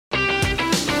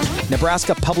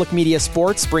Nebraska Public Media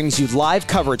Sports brings you live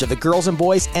coverage of the girls and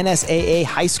boys NSAA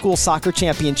High School Soccer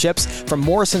Championships from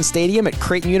Morrison Stadium at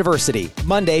Creighton University.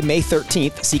 Monday, May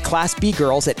 13th, see Class B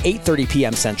girls at 8:30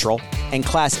 p.m. Central and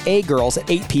Class A girls at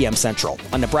 8 p.m. Central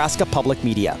on Nebraska Public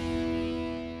Media.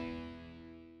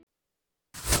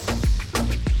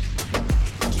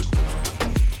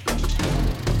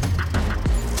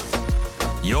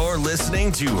 You're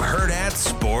listening to Hurrdat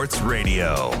Sports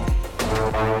Radio.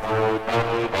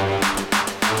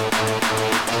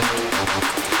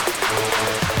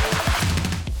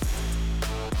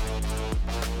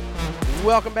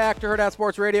 Welcome back to Hurrdat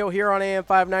Sports Radio here on AM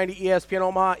 590 ESPN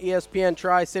Omaha, ESPN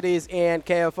Tri-Cities, and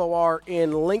KFOR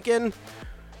in Lincoln.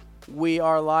 We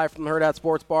are live from the Hurrdat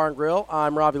Sports Bar and Grill.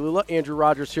 I'm Ravi Lula. Andrew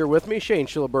Rogers here with me. Shane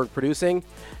Schillerberg producing.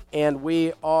 And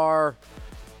we are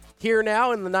here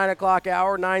now in the 9 o'clock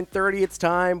hour, 9:30. It's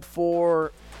time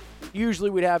for, usually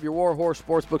we'd have your Warhorse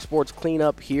Sportsbook Sports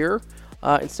cleanup here.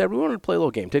 Instead, we wanted to play a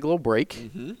little game, take a little break,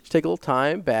 just take a little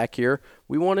time back here.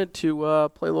 We wanted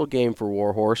to play a little game for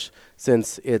Warhorse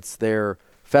since it's their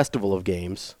festival of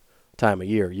games time of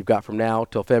year. You've got from now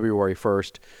till February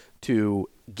 1st to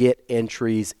get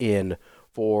entries in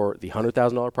for the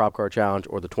 $100,000 prop card challenge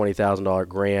or the $20,000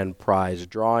 grand prize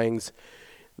drawings.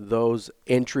 Those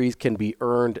entries can be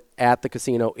earned at the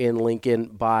casino in Lincoln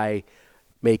by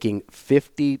making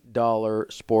 $50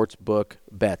 sportsbook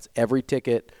bets. Every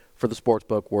ticket for the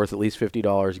sportsbook worth at least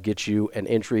 $50 gets you an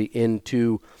entry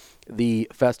into the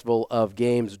Festival of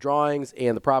Games drawings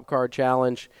and the prop card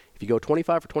challenge. If you go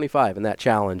 25 for 25 in that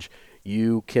challenge,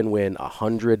 you can win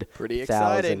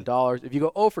 $100,000. If you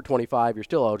go 0 for 25, you're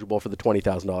still eligible for the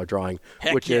 $20,000 drawing,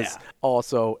 which is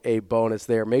also a bonus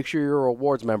there. Make sure you're a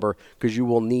rewards member because you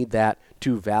will need that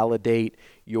to validate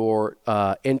your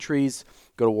entries.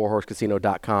 Go to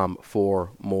warhorsecasino.com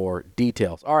for more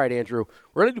details. All right, Andrew,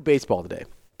 we're going to do baseball today.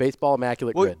 Baseball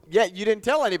Immaculate Grid. Yeah, you didn't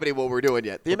tell anybody what we're doing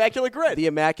yet. The Immaculate Grid. The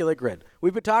Immaculate Grid.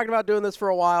 We've been talking about doing this for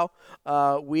a while.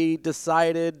 We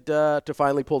decided to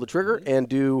finally pull the trigger and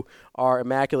do our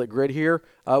Immaculate Grid here.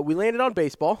 We landed on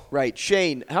baseball. Right.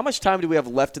 Shane, how much time do we have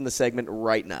left in the segment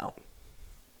right now?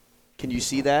 Can you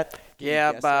see that?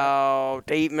 Yeah, about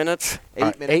 8 minutes.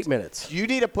 8 minutes. 8 minutes. You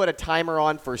need to put a timer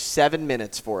on for 7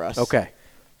 minutes for us. Okay.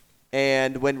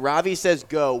 And when Ravi says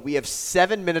go, we have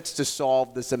 7 minutes to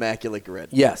solve this Immaculate Grid.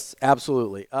 Yes,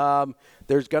 absolutely.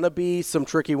 There's going to be some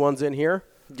tricky ones in here.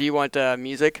 Do you want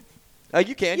music?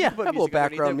 You can. Yeah, you can put have a little music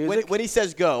background underneath it. music. When he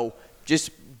says go,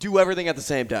 just do everything at the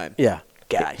same time. Yeah.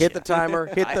 Gotcha. Hit the timer,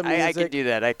 hit the music. I can do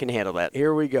that. I can handle that.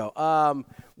 Here we go.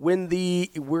 We're going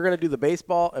to do the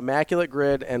baseball Immaculate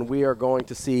Grid, and we are going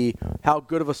to see how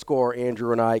good of a score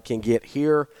Andrew and I can get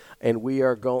here. And we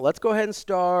are going. Let's go ahead and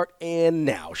start. And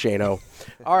now, Shano.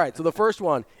 All right. So the first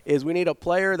one is we need a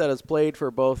player that has played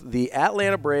for both the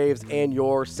Atlanta Braves and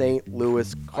your St.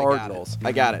 Louis Cardinals.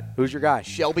 I got it. Who's your guy?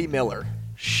 Shelby Miller.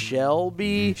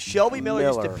 Shelby Miller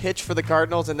used to pitch for the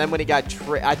Cardinals, and then when he got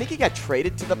I think he got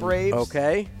traded to the Braves.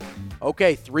 Okay,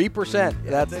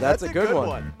 3%. That's a good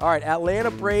one. All right,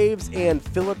 Atlanta Braves and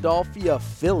Philadelphia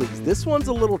Phillies. This one's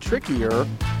a little trickier.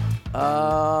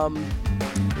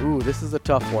 This is a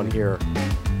tough one here.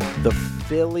 The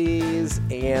Phillies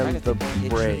and the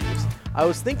Braves. I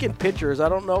was thinking pitchers. I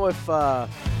don't know if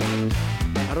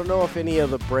any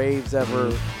of the Braves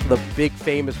ever, the big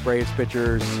famous Braves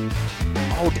pitchers.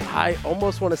 I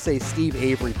almost want to say Steve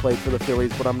Avery played for the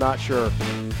Phillies, but I'm not sure.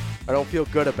 I don't feel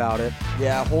good about it.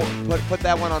 Yeah, put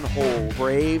that one on hold.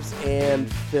 Braves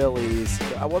and Phillies.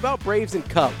 What about Braves and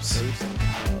Cubs?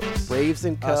 Braves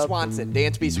and Cubs.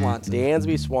 Dansby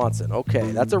Swanson.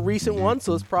 Okay, that's a recent one,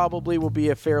 so this probably will be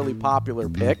a fairly popular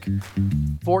pick.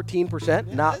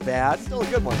 14%, not bad. Still a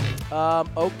good one.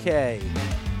 Okay.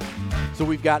 So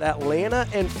we've got Atlanta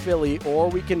and Philly, or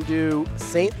we can do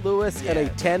St. Louis and a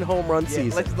 10-home run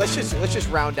season. Let's just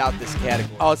round out this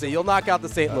category. Oh, so you'll knock out the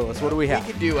St. Louis. What do we have?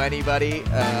 We can do anybody.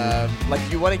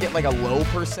 You want to get like a low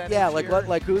percentage? Yeah, here?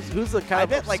 like who's the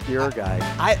kind of obscure guy?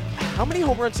 How many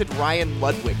home runs did Ryan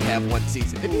Ludwig have one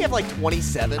season? Didn't he have like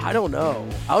 27? I don't know.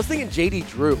 I was thinking J.D.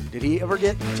 Drew. Did he ever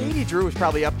get? J.D. Drew was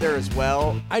probably up there as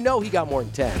well. I know he got more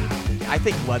than 10. I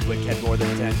think Ludwig had more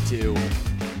than 10 too.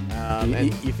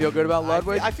 You feel good about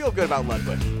Ludwig? I feel good about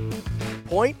Ludwig.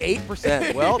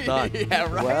 0.8%. Well done. Yeah,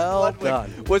 right. Well Ludwig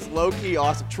done. Was low-key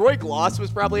awesome. Troy Gloss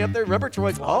was probably up there. Remember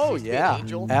Troy Gloss? Oh, yeah.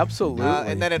 Angel? Absolutely.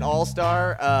 And then an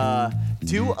all-star.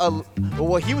 He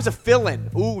was a fill-in.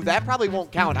 Ooh, that probably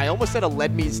won't count. I almost said a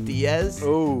Ledmes Diaz.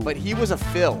 Ooh. But he was a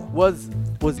fill. Was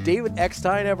David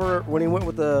Eckstein ever, when he went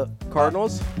with the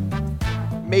Cardinals?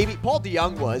 Maybe. Paul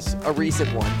DeYoung was a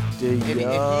recent one. DeYoung. And he's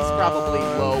probably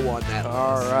low on that list.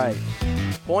 All right.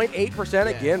 0.8%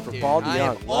 again for Paul DeYoung. I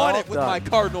am on it with my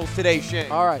Cardinals today,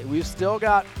 Shane. All right, we've still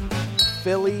got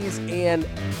Phillies and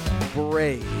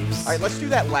Braves. All right, let's do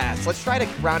that last. Let's try to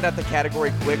round out the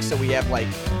category quick so we have like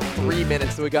 3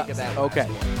 minutes to think of that. Okay.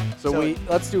 last one. So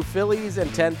let's do Phillies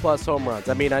and 10-plus home runs.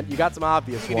 I mean, you got some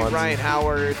obvious You can ones. do Ryan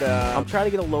Howard. I'm trying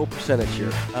to get a low percentage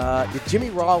here. Did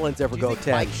Jimmy Rollins ever do you go think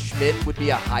 10? Mike Schmidt would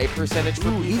be a high percentage for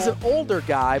people? He's an older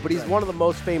guy, but he's one of the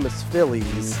most famous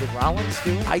Phillies. Did Rollins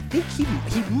do it? I think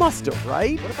he must have,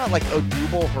 right? What about like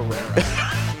Odubel Herrera?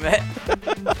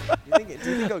 do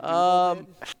you think Odubel did?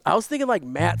 I was thinking like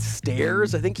Matt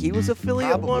Stairs. I think he was a Philly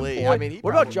at one Probably. point. I mean, he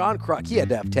what probably- about John Kruk? He had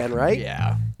to have 10, right?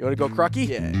 Yeah. You want to go Krucky?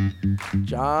 Yeah.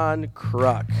 John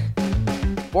Kruk.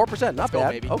 4%, not Go,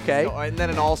 bad. baby. Okay. So, and then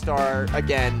an all-star,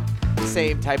 again,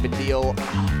 same type of deal.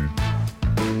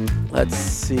 Let's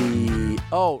see.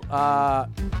 Oh,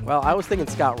 well, I was thinking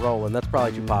Scott Rowland. That's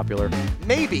probably too popular.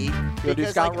 Maybe. You want to do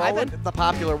Because Scott like, I Rowland? bet the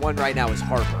popular one right now is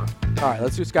Harper. All right,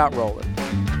 let's do Scott Rowland.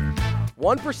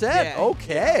 1%? Yeah.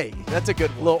 Okay. That's a good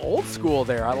A one. little old school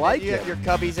there. I like You it. have your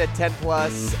Cubbies at 10+.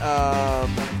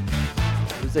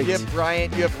 Who's a You have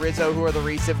Bryant, you have Rizzo, who are the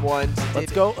recent ones.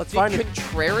 Let's go. Let's did find it.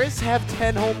 Contreras have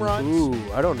 10 home runs?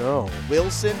 Ooh, I don't know.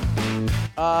 Wilson?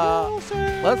 You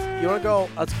want to go?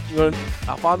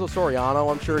 Alfonso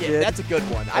Soriano, I'm sure Yeah, did. that's a good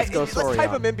one. Let's go Let's type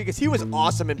Soriano. him in because he was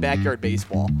awesome in backyard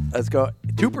baseball. Let's go.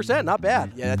 2%, not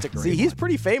bad. Yeah, that's a great See, he's one.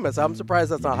 pretty famous. I'm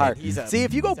surprised that's not higher. See,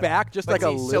 if you go back just like a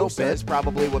little Sosa bit. is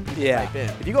probably what people Yeah. type in.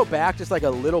 If you go back just like a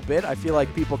little bit, I feel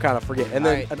like people kind of forget. And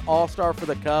then All right. an all-star for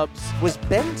the Cubs. Was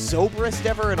Ben Zobrist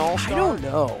ever an all-star? I don't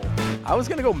know. I was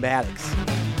going to go Maddox.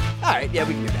 All right, yeah,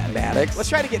 we can do that. Maddox. Let's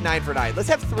try to get 9 for 9. Let's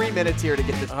have 3 minutes here to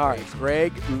get this. All right,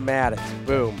 Greg Maddox.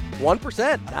 Boom.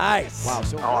 1%. Nice. Wow,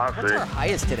 so what's our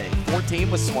highest today?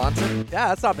 14 was Swanson? Yeah,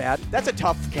 that's not bad. That's a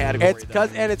tough category. It's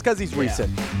because he's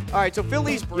recent. All right, so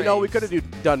Phillies, Braves. You know, we could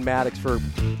have done Maddox for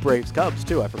Braves Cubs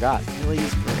too. I forgot.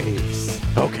 Phillies, Braves.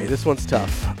 Okay, this one's tough.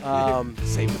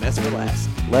 Save the best for last.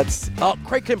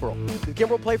 Craig Kimbrell. Did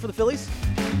Kimbrell play for the Phillies?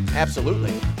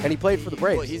 Absolutely. And he played for the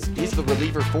Braves. Well, he's the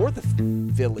reliever for the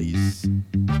Phillies.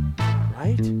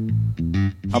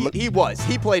 right? He was.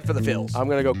 He played for the Phils. I'm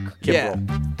going to go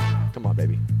Kimbrell. Come on,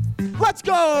 baby. Let's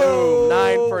go! Boom.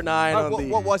 9 for 9 on the...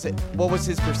 What was it? What was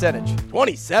his percentage?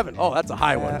 27. Oh, that's a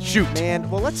high one. Shoot. Man,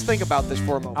 well, let's think about this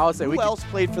for a moment. I would say Who else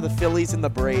played for the Phillies and the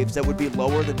Braves that would be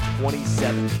lower than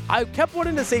 27? I kept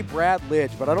wanting to say Brad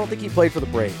Lidge, but I don't think he played for the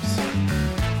Braves.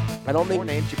 I don't The more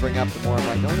think... names you bring up, the more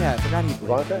I'm like, oh, yeah, I forgot he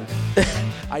played.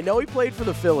 I know he played for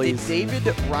the Phillies. Did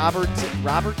David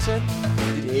Robertson?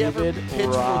 Did he ever pitch for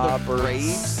the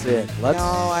Braves? Let's, No,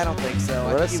 I don't think so.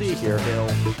 I Let's think he was see just a here.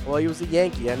 Phil. Well, he was a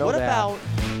Yankee. I know that.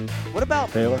 What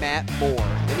about Taylor? Matt Moore?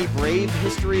 Any Brave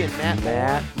history in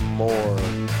Matt Moore?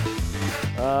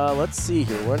 Let's see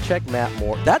here. We're going to check Matt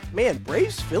Moore.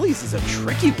 Braves Phillies is a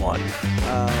tricky one.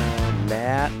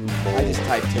 Matt Moore. I just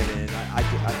typed him in. I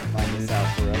can find this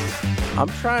out for us. I'm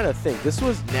trying to think. This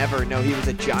was... No, he was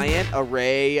a Giant, a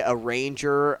Ray, a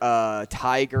Ranger, a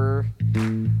Tiger.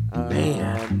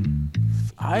 Man.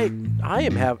 I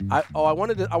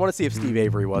want to see if Steve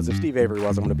Avery was. If Steve Avery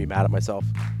was, I'm going to be mad at myself.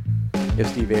 If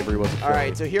Steve Avery was a Philly. All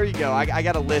right, so here you go. I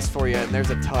got a list for you, and there's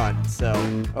a ton. So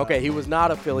Okay, he was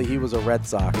not a Philly. He was a Red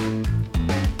Sox.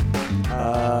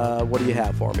 What do you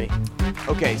have for me?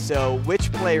 Okay, so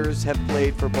which players have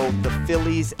played for both the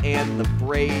Phillies and the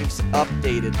Braves?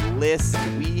 Updated list.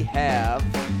 We have,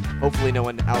 hopefully no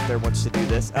one out there wants to do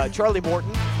this, Charlie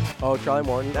Morton. Oh, Charlie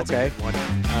Morton. That's okay. a good one.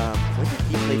 When did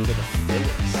he play for the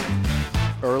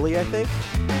Phillies? Early, I think.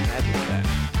 Had to have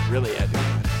been. Really had to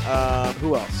have been.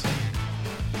 Who else?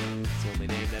 It's the only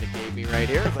name that it gave me right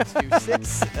here. Let's do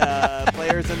 6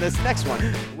 players in this next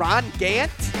one. Ron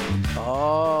Gant.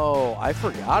 Oh, I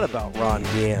forgot about Ron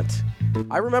Gant.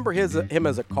 I remember him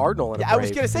as a Cardinal in a Yeah, I was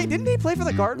Brave. going to say, didn't he play for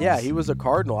the Cardinals? Yeah, he was a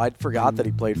Cardinal. I forgot that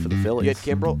he played for the Phillies. You had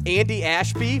Kimbrell. Andy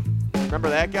Ashby. Remember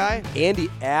that guy? Andy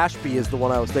Ashby is the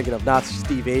one I was thinking of, not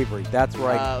Steve Avery. That's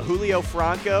right. Julio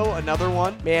Franco, another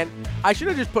one. Man, I should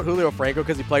have just put Julio Franco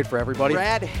because he played for everybody.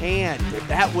 Brad Hand.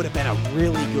 That would have been a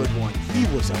really good one. He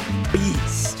was a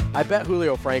beast. I bet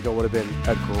Julio Franco would have been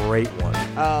a great one.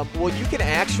 Well, you can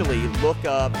actually look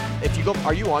up, if you go,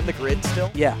 are you on the grid still?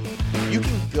 Yeah. You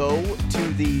can go to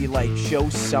the show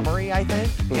summary, I think,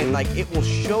 and it will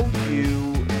show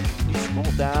you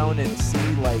scroll down and see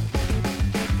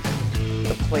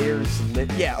the players.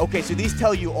 Yeah, okay, so these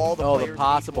tell you all the players. The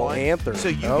possible in each one. answers. So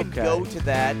you can go to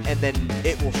that, and then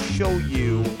it will show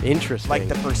you Interesting.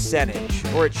 the percentage,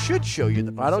 or it should show you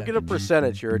the percentage. I don't get a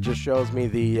percentage here. It just shows me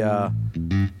the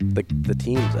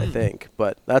teams, I think,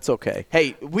 but that's okay.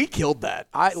 Hey, we killed that.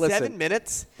 Listen, 7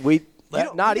 minutes.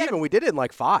 Not even. We did it in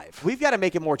like 5. We've got to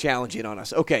make it more challenging on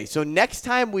us. Okay, so next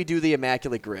time we do the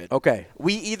Immaculate Grid, Okay.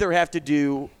 we either have to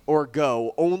do or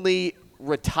go only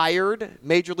retired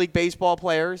Major League Baseball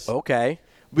players. Okay.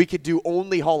 We could do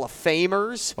only Hall of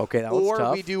Famers. Okay, that one's or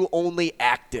tough. we do only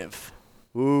active.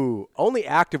 Ooh, only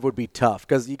active would be tough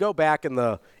because you go back in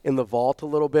the vault a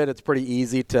little bit. It's pretty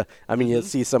easy to. I mean, you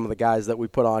see some of the guys that we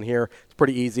put on here. It's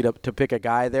pretty easy to pick a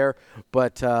guy there.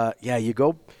 But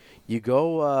you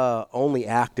go only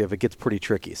active. It gets pretty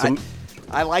tricky. So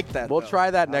I like that. we'll though.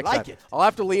 try that next I like time. it. I'll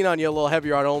have to lean on you a little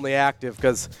heavier on only active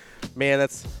because, man,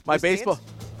 that's my Was baseball.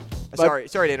 Sorry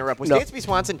to interrupt. Was No. Dansby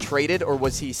Swanson traded or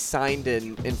was he signed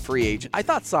in free agent? I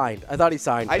thought signed. I thought he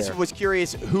signed. I there. just was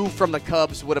curious who from the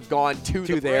Cubs would have gone to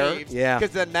the there? Braves. Yeah.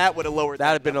 Because then that would have lowered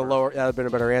That'd have been number. that'd have been a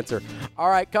better answer. All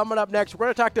right, coming up next, we're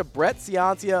going to talk to Brett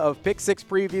Ciancia of Pick 6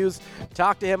 Previews.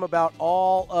 Talk to him about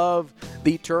all of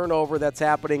the turnover that's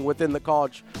happening within the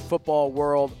college football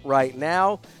world right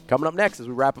now. Coming up next as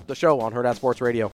we wrap up the show on Herd at Sports Radio.